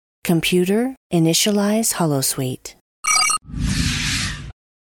Computer, initialize holosuite.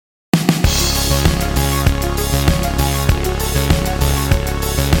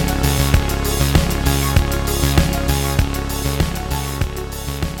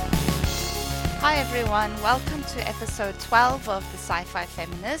 Hi everyone, welcome to episode 12 of the Sci-Fi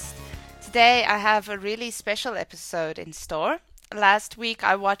Feminist. Today I have a really special episode in store. Last week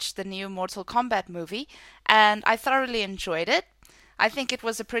I watched the new Mortal Kombat movie and I thoroughly enjoyed it. I think it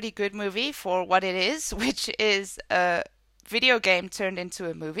was a pretty good movie for what it is, which is a video game turned into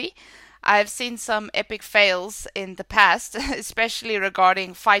a movie. I've seen some epic fails in the past, especially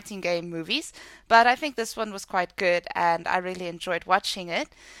regarding fighting game movies, but I think this one was quite good and I really enjoyed watching it.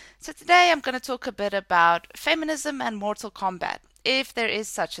 So today I'm going to talk a bit about feminism and Mortal Kombat, if there is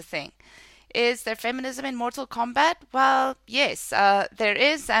such a thing. Is there feminism in Mortal Kombat? Well, yes, there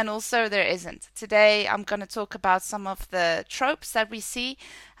is and also there isn't. Today I'm going to talk about some of the tropes that we see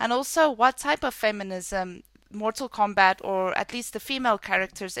and also what type of feminism Mortal Kombat, or at least the female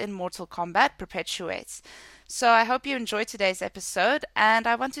characters in Mortal Kombat, perpetuates. So I hope you enjoyed today's episode and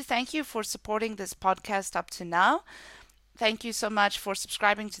I want to thank you for supporting this podcast up to now. Thank you so much for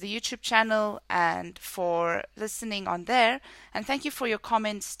subscribing to the YouTube channel and for listening on there. And thank you for your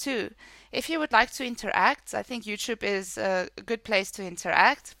comments too. If you would like to interact, I think YouTube is a good place to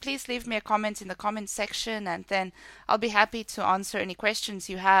interact. Please leave me a comment in the comment section and then I'll be happy to answer any questions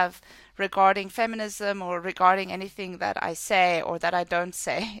you have regarding feminism or regarding anything that I say or that I don't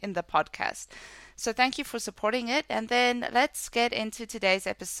say in the podcast. So thank you for supporting it. And then let's get into today's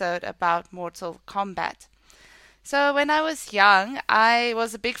episode about Mortal Kombat. So when I was young, I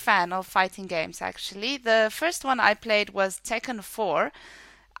was a big fan of fighting games, actually. The first one I played was Tekken 4.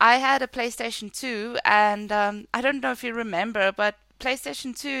 I had a PlayStation 2, and I don't know if you remember, but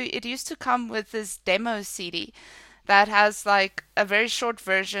PlayStation 2, it used to come with this demo CD that has like a very short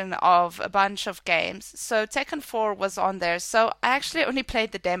version of a bunch of games. So Tekken 4 was on there. So I actually only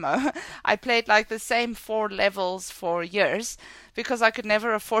played the demo. I played like the same 4 levels for years because I could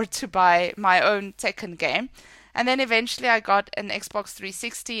never afford to buy my own Tekken game. And then eventually I got an Xbox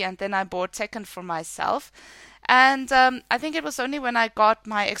 360 and then I bought Tekken for myself. And I think it was only when I got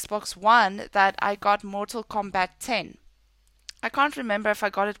my Xbox One that I got Mortal Kombat 10. I can't remember if I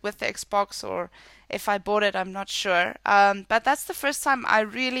got it with the Xbox or if I bought it, I'm not sure. But that's the first time I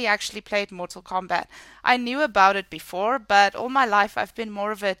really actually played Mortal Kombat. I knew about it before, but all my life I've been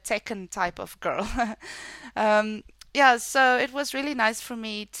more of a Tekken type of girl. Yeah, so it was really nice for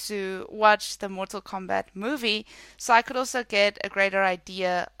me to watch the Mortal Kombat movie so I could also get a greater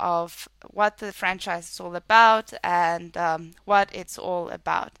idea of what the franchise is all about and what it's all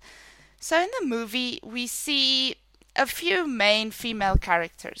about. So in the movie, we see a few main female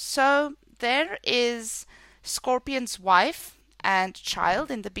characters. So there is Scorpion's wife and child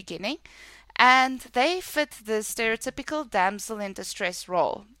in the beginning, and they fit the stereotypical damsel in distress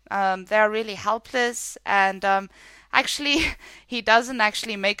role. They are really helpless and actually, he doesn't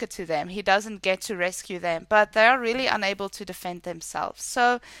actually make it to them. He doesn't get to rescue them, but they are really unable to defend themselves.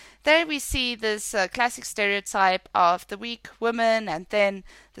 So there we see this classic stereotype of the weak woman and then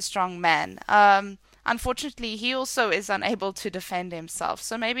the strong man. Unfortunately, he also is unable to defend himself.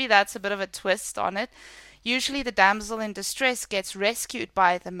 So maybe that's a bit of a twist on it. Usually the damsel in distress gets rescued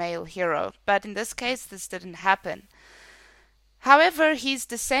by the male hero, but in this case, this didn't happen. However, his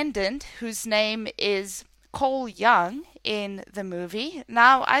descendant, whose name is Cole Young in the movie.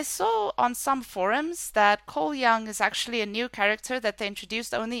 Now, I saw on some forums that Cole Young is actually a new character that they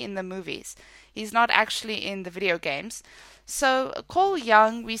introduced only in the movies. He's not actually in the video games. So, Cole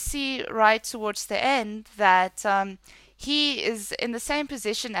Young, we see right towards the end that he is in the same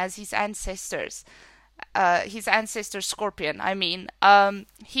position as his ancestors. His ancestor Scorpion, I mean.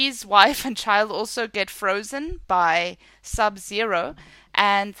 His wife and child also get frozen by Sub-Zero,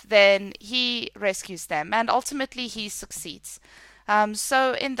 and then he rescues them, and ultimately he succeeds.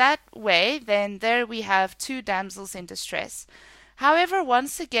 So in that way, then there we have 2 damsels in distress. However,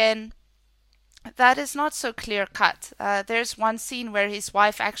 once again, that is not so clear-cut. There's one scene where his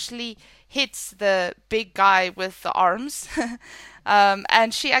wife actually hits the big guy with the arms,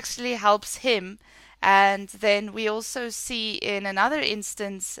 and she actually helps him. And then we also see in another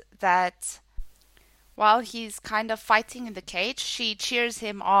instance that while he's kind of fighting in the cage, she cheers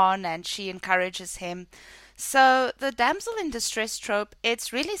him on and she encourages him. So the damsel in distress trope,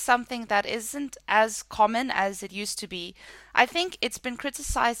 it's really something that isn't as common as it used to be. I think it's been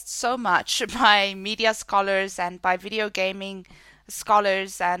criticized so much by media scholars and by video gaming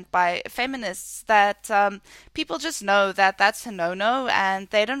scholars and by feminists that people just know that that's a no-no, and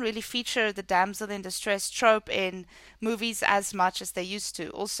they don't really feature the damsel in distress trope in movies as much as they used to.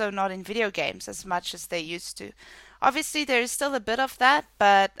 Also not in video games as much as they used to. Obviously there is still a bit of that,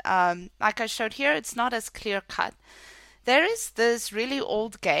 but like I showed here, it's not as clear-cut. There is this really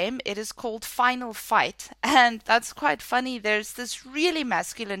old game. It is called Final Fight, and that's quite funny. There's this really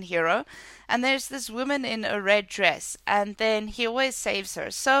masculine hero, and there's this woman in a red dress, and then he always saves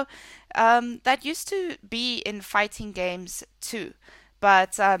her. So that used to be in fighting games too,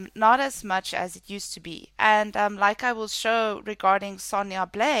 but not as much as it used to be. And like I will show regarding Sonya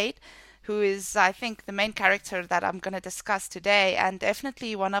Blade, who is, I think, the main character that I'm going to discuss today, and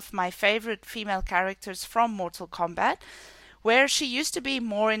definitely one of my favorite female characters from Mortal Kombat, where she used to be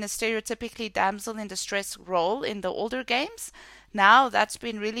more in a stereotypically damsel in distress role in the older games. Now that's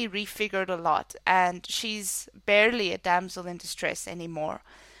been really refigured a lot, and she's barely a damsel in distress anymore.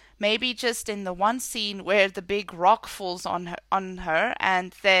 Maybe just in the one scene where the big rock falls on her,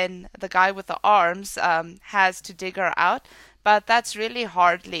 and then the guy with the arms has to dig her out. But that's really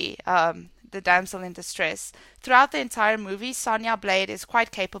hardly the damsel in distress. Throughout the entire movie, Sonya Blade is quite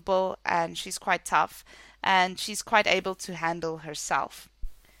capable, and she's quite tough, and she's quite able to handle herself.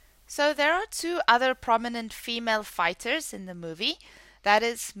 So there are two other prominent female fighters in the movie. That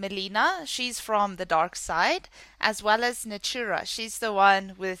is Melina, she's from the dark side, as well as Natura, she's the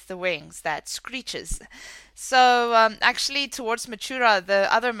one with the wings that screeches. So actually towards Matura, the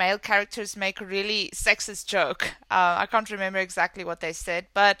other male characters make a really sexist joke. I can't remember exactly what they said,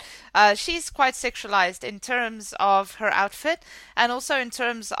 but she's quite sexualized in terms of her outfit and also in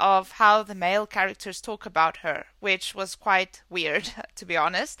terms of how the male characters talk about her, which was quite weird, to be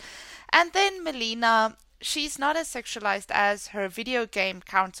honest. And then Melina, she's not as sexualized as her video game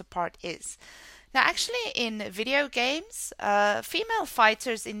counterpart is. Now, actually, in video games, female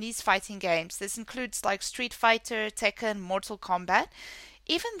fighters in these fighting games, this includes like Street Fighter, Tekken, Mortal Kombat,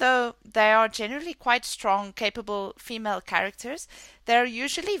 even though they are generally quite strong, capable female characters, they're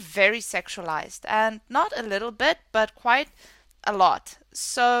usually very sexualized, and not a little bit, but quite a lot.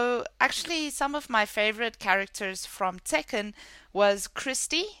 So, actually, some of my favorite characters from Tekken was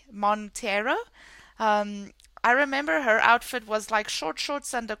Christy Montero. I remember her outfit was like short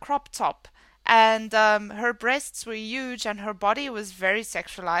shorts and a crop top, and her breasts were huge and her body was very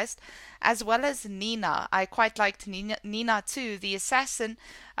sexualized, as well as Nina. I quite liked Nina too, the assassin.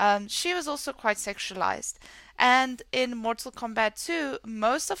 She was also quite sexualized. And in Mortal Kombat 2,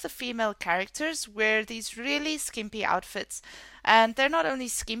 most of the female characters wear these really skimpy outfits. And they're not only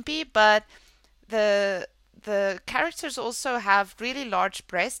skimpy, but the characters also have really large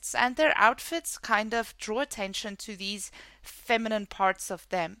breasts, and their outfits kind of draw attention to these feminine parts of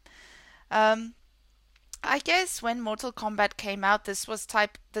them. I guess when Mortal Kombat came out, this was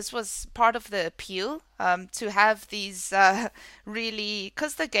part of the appeal, to have these really,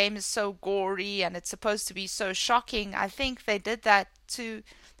 because the game is so gory and it's supposed to be so shocking. I think they did that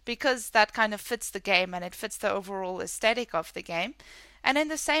because that kind of fits the game and it fits the overall aesthetic of the game. And in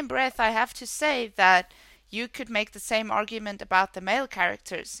the same breath, I have to say that you could make the same argument about the male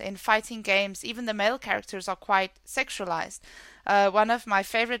characters. In fighting games, even the male characters are quite sexualized. One of my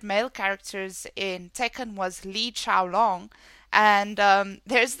favorite male characters in Tekken was Li Chaolong, and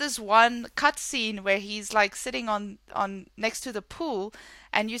there's this one cutscene where he's like sitting on next to the pool,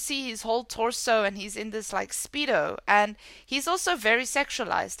 and you see his whole torso, and he's in this like speedo, and he's also very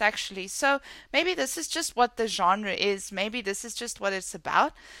sexualized actually. So maybe this is just what the genre is. Maybe this is just what it's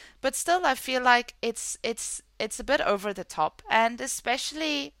about. But still, I feel like it's a bit over the top, and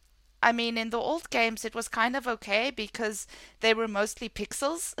especially, I mean, in the old games, it was kind of okay because they were mostly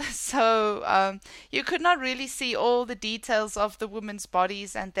pixels, so you could not really see all the details of the women's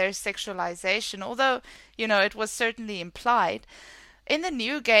bodies and their sexualization, although, you know, it was certainly implied. In the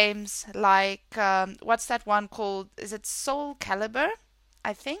new games, like, what's that one called? Is it Soul Calibur,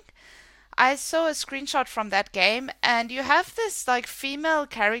 I think? I saw a screenshot from that game, and you have this like female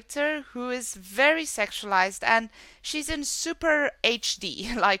character who is very sexualized, and she's in super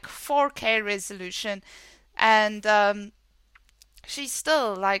HD, like 4K resolution, and she's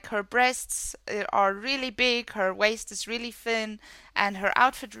still like, her breasts are really big, her waist is really thin, and her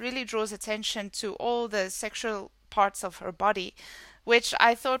outfit really draws attention to all the sexual parts of her body, which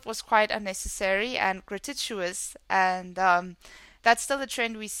I thought was quite unnecessary and gratuitous, and that's still a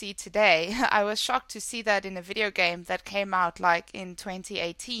trend we see today. I was shocked to see that in a video game that came out like in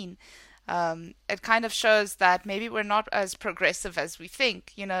 2018. It kind of shows that maybe we're not as progressive as we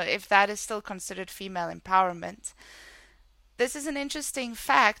think, you know, if that is still considered female empowerment. this is an interesting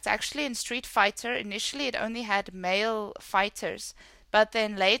fact. Actually, in Street Fighter, initially it only had male fighters. But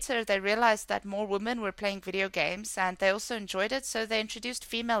then later they realized that more women were playing video games and they also enjoyed it, so they introduced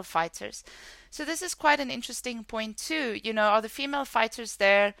female fighters. So this is quite an interesting point too. Are the female fighters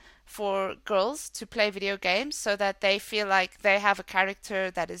there for girls to play video games so that they feel like they have a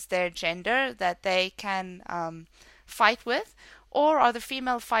character that is their gender that they can fight with? Or are the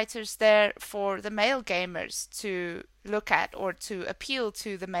female fighters there for the male gamers to look at or to appeal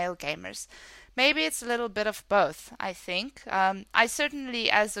to the male gamers? Maybe it's a little bit of both, I think. I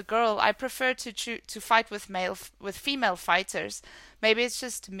certainly, as a girl, I prefer to fight with female fighters. Maybe it's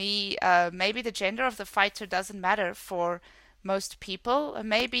just me. Maybe the gender of the fighter doesn't matter for most people.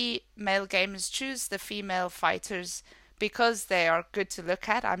 Maybe male gamers choose the female fighters because they are good to look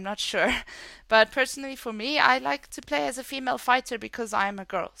at. I'm not sure. But personally, for me, I like to play as a female fighter because I'm a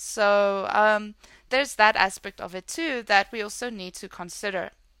girl. So there's that aspect of it too that we also need to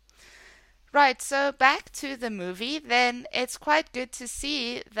consider. Right, so back to the movie, then it's quite good to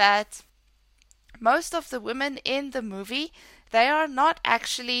see that most of the women in the movie, they are not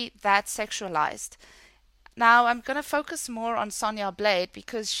actually that sexualized. Now, I'm going to focus more on Sonya Blade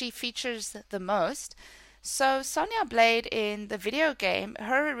because she features the most. So, Sonya Blade in the video game,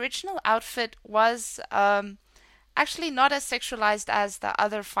 her original outfit was actually not as sexualized as the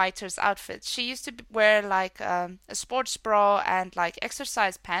other fighters' outfits. She used to wear like a sports bra and like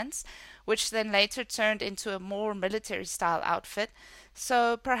exercise pants, which then later turned into a more military style outfit.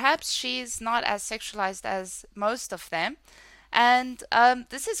 So perhaps she's not as sexualized as most of them. And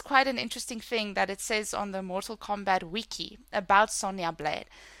this is quite an interesting thing that it says on the Mortal Kombat wiki about Sonya Blade.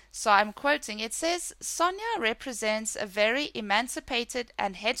 So I'm quoting, it says, Sonya represents a very emancipated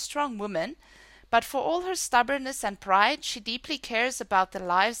and headstrong woman, but for all her stubbornness and pride, she deeply cares about the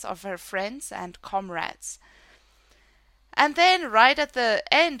lives of her friends and comrades. And then right at the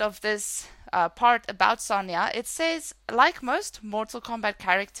end of this part about Sonya, it says, like most Mortal Kombat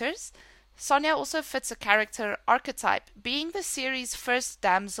characters, Sonya also fits a character archetype, being the series' first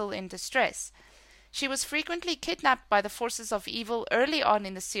damsel in distress. She was frequently kidnapped by the forces of evil early on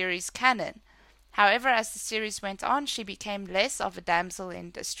in the series' canon. However, as the series went on, she became less of a damsel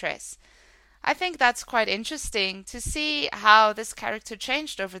in distress. I think that's quite interesting to see how this character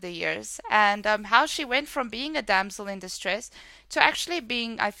changed over the years and how she went from being a damsel in distress to actually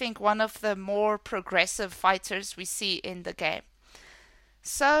being, I think, one of the more progressive fighters we see in the game.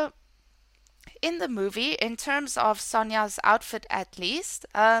 So, in the movie, in terms of Sonya's outfit at least,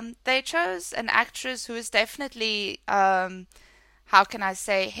 they chose an actress who is definitely, how can I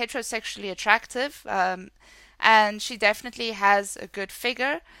say, heterosexually attractive, and she definitely has a good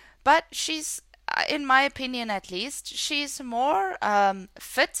figure. But she's, in my opinion at least, she's more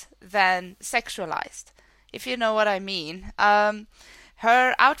fit than sexualized, if you know what I mean.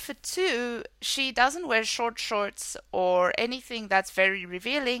 Her outfit too, she doesn't wear short shorts or anything that's very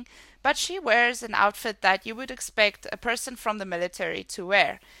revealing, but she wears an outfit that you would expect a person from the military to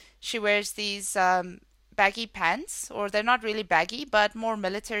wear. She wears these baggy pants, or they're not really baggy, but more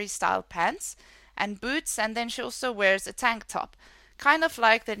military style pants, and boots, and then she also wears a tank top. Kind of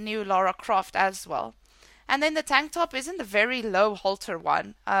like the new Lara Croft as well. And then the tank top isn't a very low halter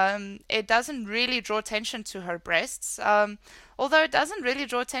one. It doesn't really draw attention to her breasts, although it doesn't really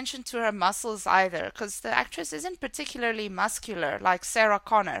draw attention to her muscles either, because the actress isn't particularly muscular, like Sarah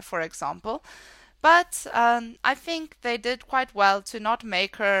Connor, for example. But I think they did quite well to not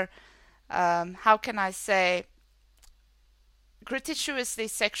make her, how can I say, gratuitously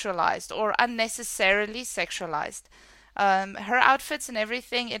sexualized or unnecessarily sexualized. Her outfits and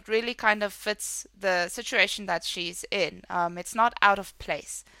everything, it really kind of fits the situation that she's in. It's not out of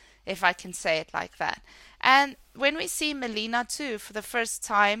place, if I can say it like that. And when we see Melina too for the first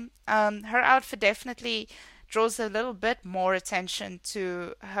time, her outfit definitely draws a little bit more attention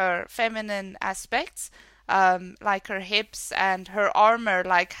to her feminine aspects, like her hips and her armor,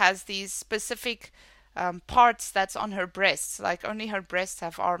 like has these specific parts that's on her breasts, like only her breasts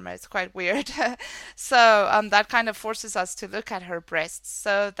have armor. It's quite weird. So that kind of forces us to look at her breasts.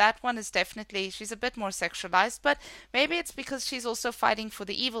 So that one is definitely, she's a bit more sexualized, but maybe it's because she's also fighting for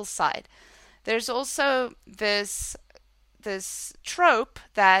the evil side. There's also this trope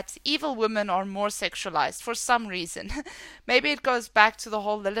that evil women are more sexualized for some reason. Maybe it goes back to the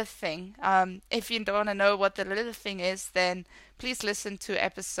whole Lilith thing. If you don't want to know what the Lilith thing is, then please listen to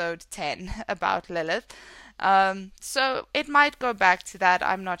episode 10 about Lilith. So it might go back to that,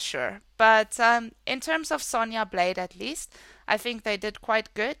 I'm not sure. But in terms of Sonya Blade at least, I think they did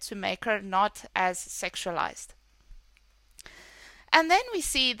quite good to make her not as sexualized. And then we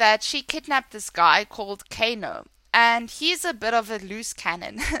see that she kidnapped this guy called Kano. and he's a bit of a loose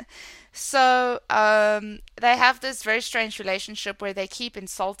cannon. So they have this very strange relationship where they keep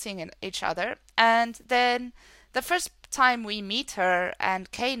insulting each other. And then the first time we meet her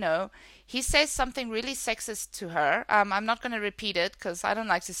and Kano, he says something really sexist to her. I'm not going to repeat it because I don't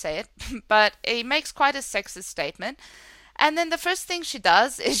like to say it, but he makes quite a sexist statement. And then the first thing she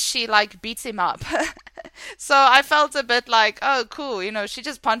does is she like beats him up. So I felt a bit like, oh, cool, she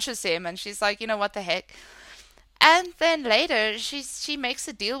just punches him and she's like, what the heck. And then later, she makes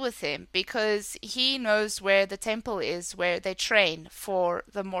a deal with him because he knows where the temple is, where they train for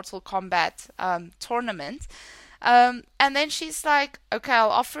the Mortal Kombat tournament. And then she's like, okay, I'll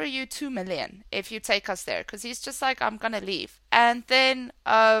offer you 2 million if you take us there. Because he's just like, I'm going to leave. And then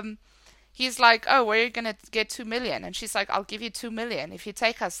he's like, oh, where are you going to get 2 million? And she's like, I'll give you 2 million if you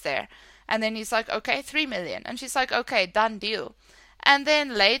take us there. And then he's like, okay, 3 million. And she's like, okay, done deal. And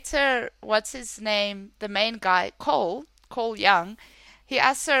then later, what's his name? The main guy, Cole Young, he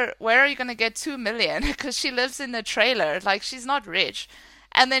asks her, where are you going to get 2 million? Because she lives in a trailer. Like, she's not rich.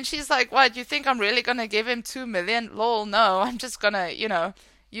 And then she's like, what, you think I'm really going to give him 2 million? Lol, no, I'm just going to,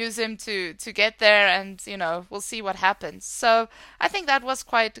 use him to get there and, we'll see what happens. So I think that was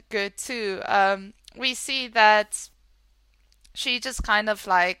quite good too. We see that she just kind of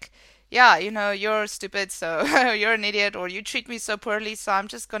like, yeah, you're stupid, so you're an idiot, or you treat me so poorly, so I'm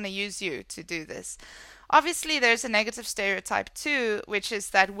just going to use you to do this. Obviously, there's a negative stereotype too, which is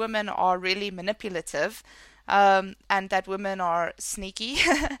that women are really manipulative, and that women are sneaky.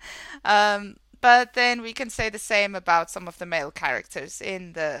 But then we can say the same about some of the male characters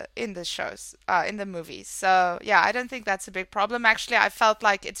in the shows, in the movies. So yeah, I don't think that's a big problem. Actually, I felt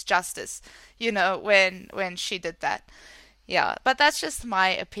like it's justice, when she did that. Yeah, but that's just my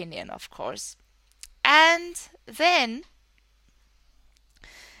opinion, of course. And then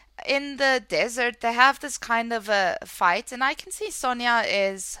in the desert, they have this kind of a fight, and I can see Sonya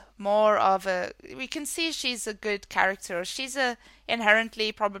is more of we can see she's a good character. She's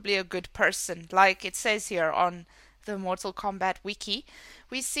inherently probably a good person, like it says here on the Mortal Kombat wiki.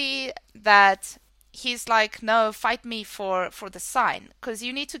 We see that he's like, no, fight me for the sign, because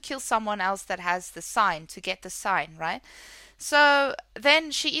you need to kill someone else that has the sign to get the sign, right? So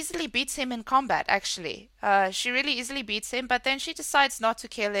then she easily beats him in combat, actually. She really easily beats him, but then she decides not to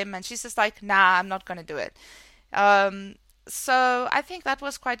kill him, and she's just like, nah, I'm not going to do it. So I think that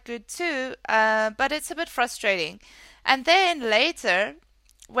was quite good too, but it's a bit frustrating. And then later,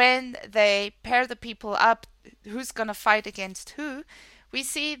 when they pair the people up, who's going to fight against who, we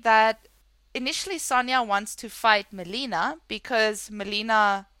see that initially Sonya wants to fight Melina because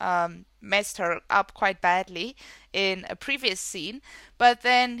Melina messed her up quite badly in a previous scene, but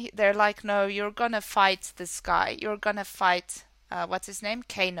then they're like, no, you're gonna fight this guy, you're gonna fight what's his name,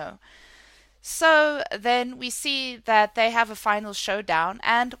 Kano. So then we see that they have a final showdown,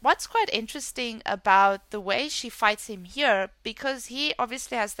 and what's quite interesting about the way she fights him here, because he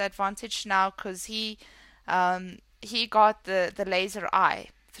obviously has the advantage now because he got the laser eye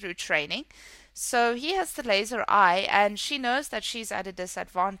through training. So he has the laser eye, and she knows that she's at a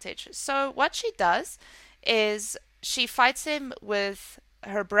disadvantage. So what she does is she fights him with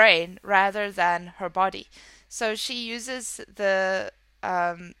her brain rather than her body. So she uses the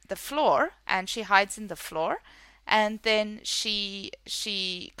floor, and she hides in the floor, and then she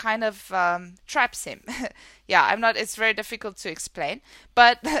kind of traps him. Yeah, it's very difficult to explain,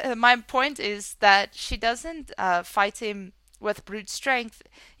 but my point is that she doesn't fight him with brute strength.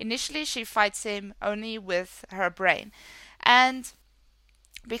 Initially, she fights him only with her brain. And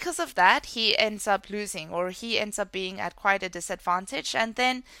because of that, he ends up losing, or he ends up being at quite a disadvantage. And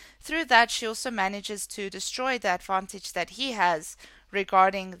then through that, she also manages to destroy the advantage that he has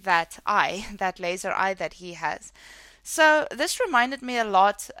regarding that eye, that laser eye that he has. So this reminded me a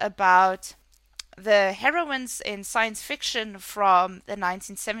lot about the heroines in science fiction from the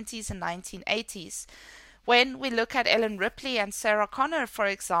 1970s and 1980s. When we look at Ellen Ripley and Sarah Connor, for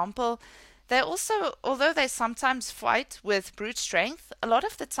example, they also, although they sometimes fight with brute strength, a lot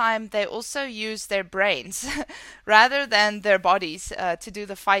of the time they also use their brains rather than their bodies to do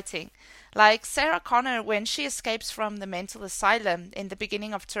the fighting. Like Sarah Connor, when she escapes from the mental asylum in the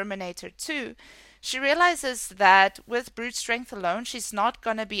beginning of Terminator 2, she realizes that with brute strength alone, she's not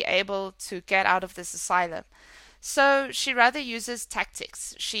going to be able to get out of this asylum. So she rather uses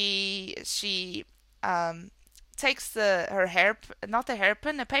tactics. She takes a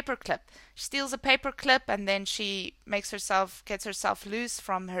paper clip. She steals a paper clip, and then she gets herself loose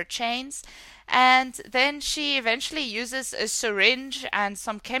from her chains, and then she eventually uses a syringe and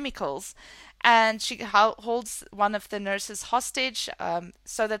some chemicals, and she holds one of the nurses hostage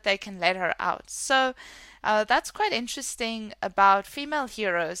so that they can let her out. So That's quite interesting about female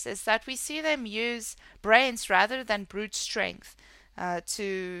heroes, is that we see them use brains rather than brute strength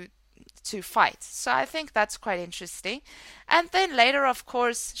to fight. So I think that's quite interesting. And then later, of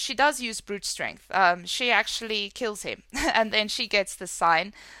course, she does use brute strength. She actually kills him, and then she gets the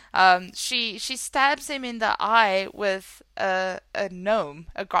sign. She stabs him in the eye with a gnome,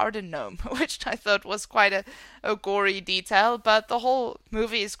 a garden gnome, which I thought was quite a gory detail. But the whole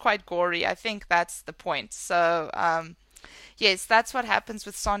movie is quite gory. I think that's the point. So yes, that's what happens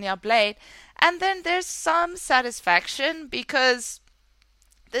with Sonya Blade. And then there's some satisfaction because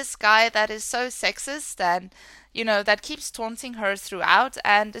this guy that is so sexist and that keeps taunting her throughout,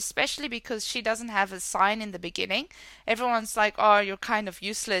 and especially because she doesn't have a sign in the beginning. Everyone's like, oh, you're kind of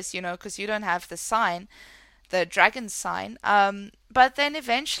useless, because you don't have the sign, the dragon sign. But then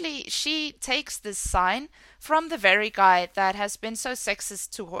eventually she takes this sign from the very guy that has been so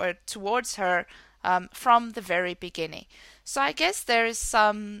sexist towards her from the very beginning. So I guess there is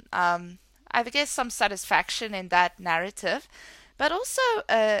some satisfaction in that narrative. But also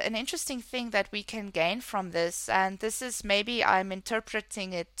an interesting thing that we can gain from this, and this is maybe I'm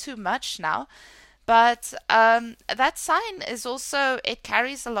interpreting it too much now, but that sign is also, it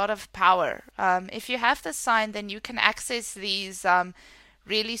carries a lot of power. If you have the sign, then you can access these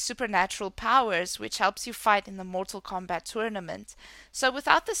really supernatural powers, which helps you fight in the Mortal Kombat tournament. So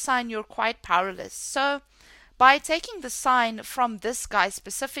without the sign, you're quite powerless. So by taking the sign from this guy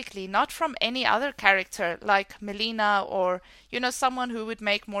specifically, not from any other character like Melina or, someone who would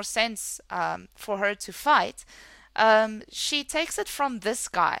make more sense for her to fight, she takes it from this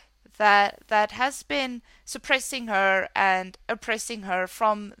guy that has been suppressing her and oppressing her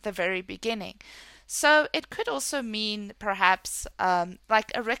from the very beginning. So it could also mean perhaps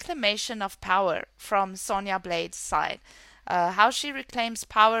like a reclamation of power from Sonya Blade's side. How she reclaims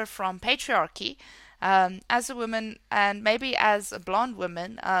power from patriarchy. As a woman, and maybe as a blonde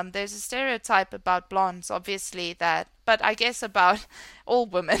woman, there's a stereotype about blondes, obviously, but I guess about all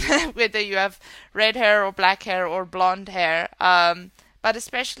women, whether you have red hair or black hair or blonde hair, but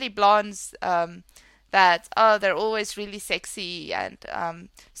especially blondes, that, they're always really sexy, and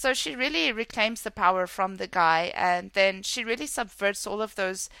so she really reclaims the power from the guy, and then she really subverts all of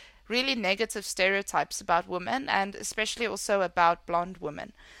those really negative stereotypes about women, and especially also about blonde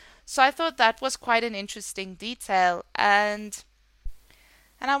women. So I thought that was quite an interesting detail, and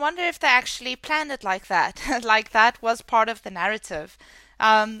I wonder if they actually planned it like that, like that was part of the narrative.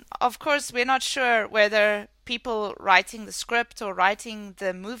 Of course, we're not sure whether people writing the script or writing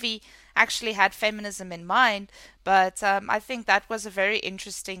the movie actually had feminism in mind, but I think that was a very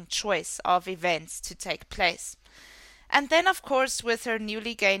interesting choice of events to take place. And then, of course, with her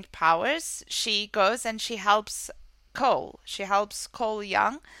newly gained powers, she goes and she helps Cole. She helps Cole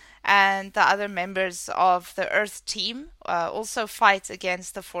Young and the other members of the Earth team also fight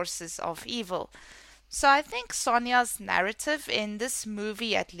against the forces of evil. So I think Sonya's narrative in this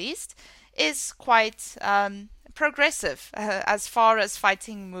movie, at least, is quite progressive as far as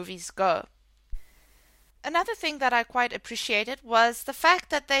fighting movies go. Another thing that I quite appreciated was the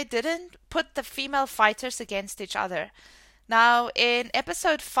fact that they didn't put the female fighters against each other. Now, in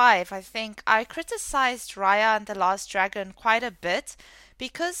episode 5, I think, I criticized Raya and the Last Dragon quite a bit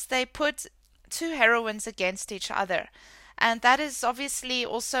because they put two heroines against each other. And that is obviously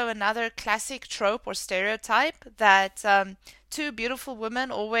also another classic trope or stereotype that two beautiful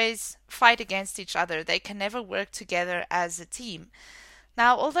women always fight against each other. They can never work together as a team.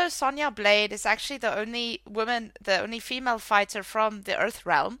 Now, although Sonya Blade is actually the only female fighter from the Earth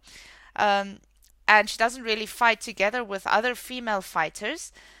realm, and she doesn't really fight together with other female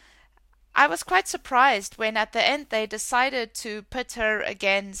fighters, I was quite surprised when at the end they decided to put her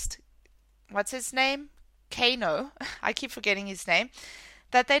against, what's his name? Kano. I keep forgetting his name.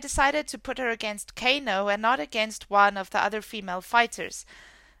 That they decided to put her against Kano and not against one of the other female fighters.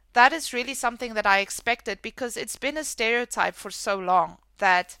 That is really something that I expected because it's been a stereotype for so long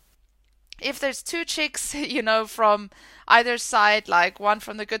that if there's two chicks, from either side, like one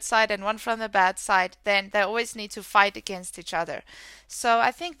from the good side and one from the bad side, then they always need to fight against each other. So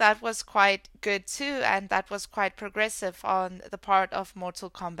I think that was quite good too, and that was quite progressive on the part of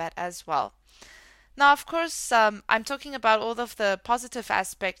Mortal Kombat as well. Now, of course, I'm talking about all of the positive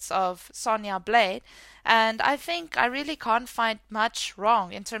aspects of Sonya Blade, and I think I really can't find much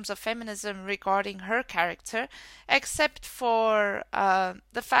wrong in terms of feminism regarding her character, except for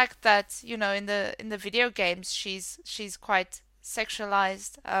the fact that in the video games she's quite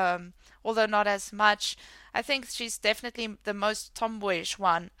sexualized, although not as much. I think she's definitely the most tomboyish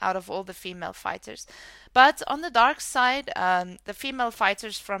one out of all the female fighters. But on the dark side, the female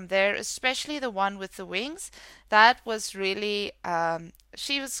fighters from there, especially the one with the wings, that was really,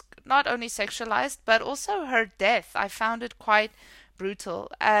 she was not only sexualized, but also her death. I found it quite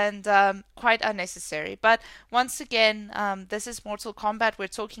brutal and quite unnecessary. But once again, this is Mortal Kombat we're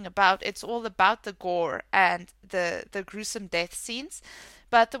talking about. It's all about the gore and the gruesome death scenes.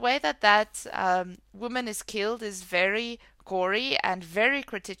 But the way that woman is killed is very gory and very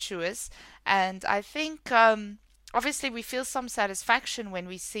gratuitous. And I think obviously we feel some satisfaction when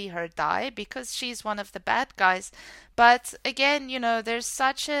we see her die because she's one of the bad guys. But again, there's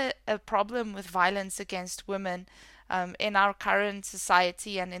such a problem with violence against women in our current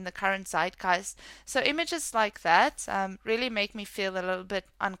society and in the current zeitgeist. So images like that really make me feel a little bit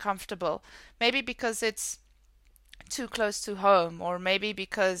uncomfortable. Maybe because it's too close to home, or maybe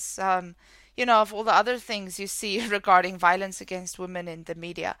because, of all the other things you see regarding violence against women in the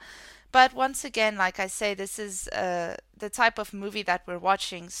media. But once again, like I say, this is the type of movie that we're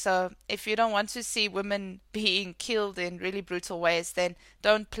watching. So if you don't want to see women being killed in really brutal ways, then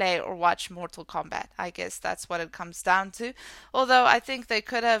don't play or watch Mortal Kombat. I guess that's what it comes down to. Although I think they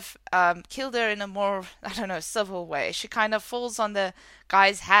could have killed her in a more, civil way. She kind of falls on the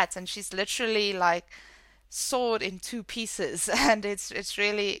guy's hat and she's literally like sawed in two pieces, and it's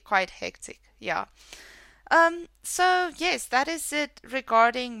really quite hectic. Yeah. So yes, that is it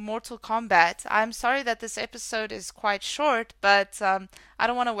regarding Mortal Kombat. I'm sorry that this episode is quite short, but I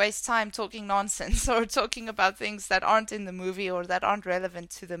don't want to waste time talking nonsense or talking about things that aren't in the movie or that aren't relevant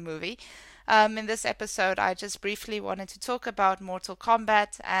to the movie. In this episode, I just briefly wanted to talk about Mortal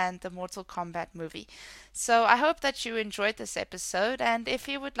Kombat and the Mortal Kombat movie. So I hope that you enjoyed this episode, and if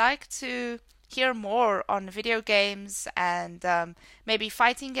you would like to hear more on video games and maybe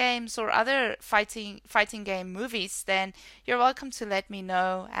fighting games or other fighting game movies, then you're welcome to let me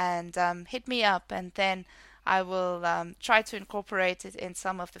know and hit me up, and then I will try to incorporate it in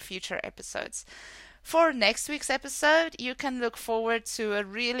some of the future episodes. For next week's episode, you can look forward to a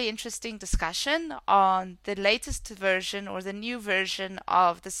really interesting discussion on the latest version or the new version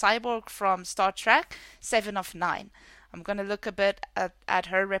of the cyborg from Star Trek, 7 of 9. I'm going to look a bit at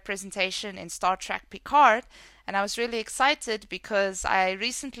her representation in Star Trek Picard, and I was really excited because I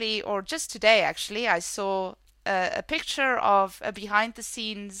recently, or just today actually, I saw a picture of a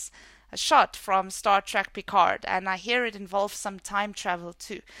behind-the-scenes shot from Star Trek Picard, and I hear it involves some time travel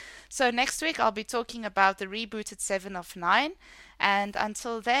too. So next week I'll be talking about the rebooted 7 of 9, and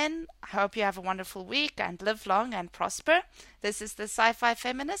until then, I hope you have a wonderful week and live long and prosper. This is the Sci-Fi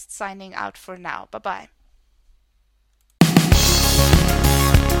Feminist signing out for now. Bye-bye.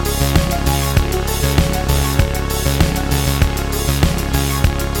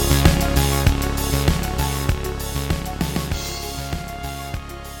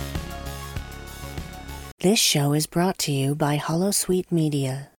 This show is brought to you by Holosuite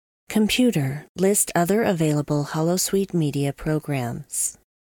Media. Computer, list other available Holosuite Media programs.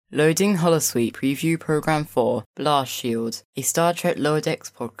 Loading Holosuite Preview Program 4, Blast Shield, a Star Trek Lower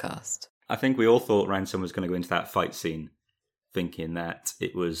Decks podcast. I think we all thought Ransom was going to go into that fight scene thinking that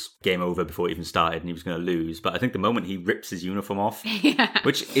it was game over before it even started and he was going to lose. But I think the moment he rips his uniform off,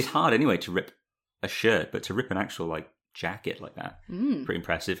 which is hard anyway to rip a shirt, but to rip an actual jacket like that, pretty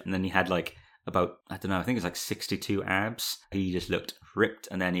impressive. And then he had about, I think it's 62 abs. He just looked ripped,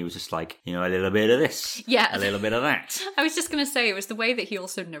 and then he was just a little bit of this, a little bit of that. I was just going to say, it was the way that he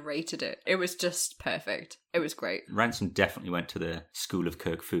also narrated it. It was just perfect. It was great. Ransom definitely went to the school of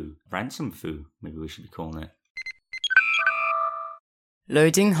Kirk Fu. Ransom Fu, maybe we should be calling it.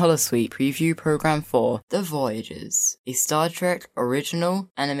 Loading Holosuite Preview Program 4, The Voyagers, a Star Trek original,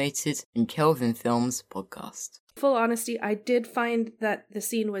 animated, and Kelvin Films podcast. Full honesty, I did find that the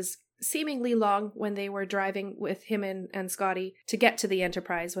scene was seemingly long when they were driving with him and Scotty to get to the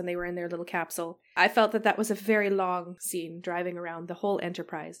Enterprise when they were in their little capsule. I felt that was a very long scene driving around the whole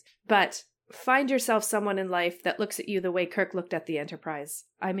Enterprise. But find yourself someone in life that looks at you the way Kirk looked at the Enterprise.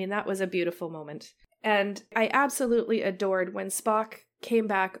 I mean, that was a beautiful moment. And I absolutely adored when Spock came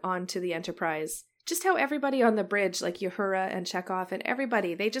back onto the Enterprise. Just how everybody on the bridge, like Uhura and Chekhov and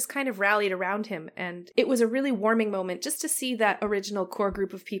everybody, they just kind of rallied around him. And it was a really warming moment just to see that original core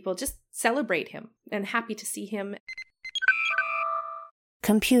group of people just celebrate him and happy to see him.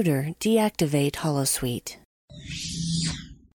 Computer, deactivate Holosuite.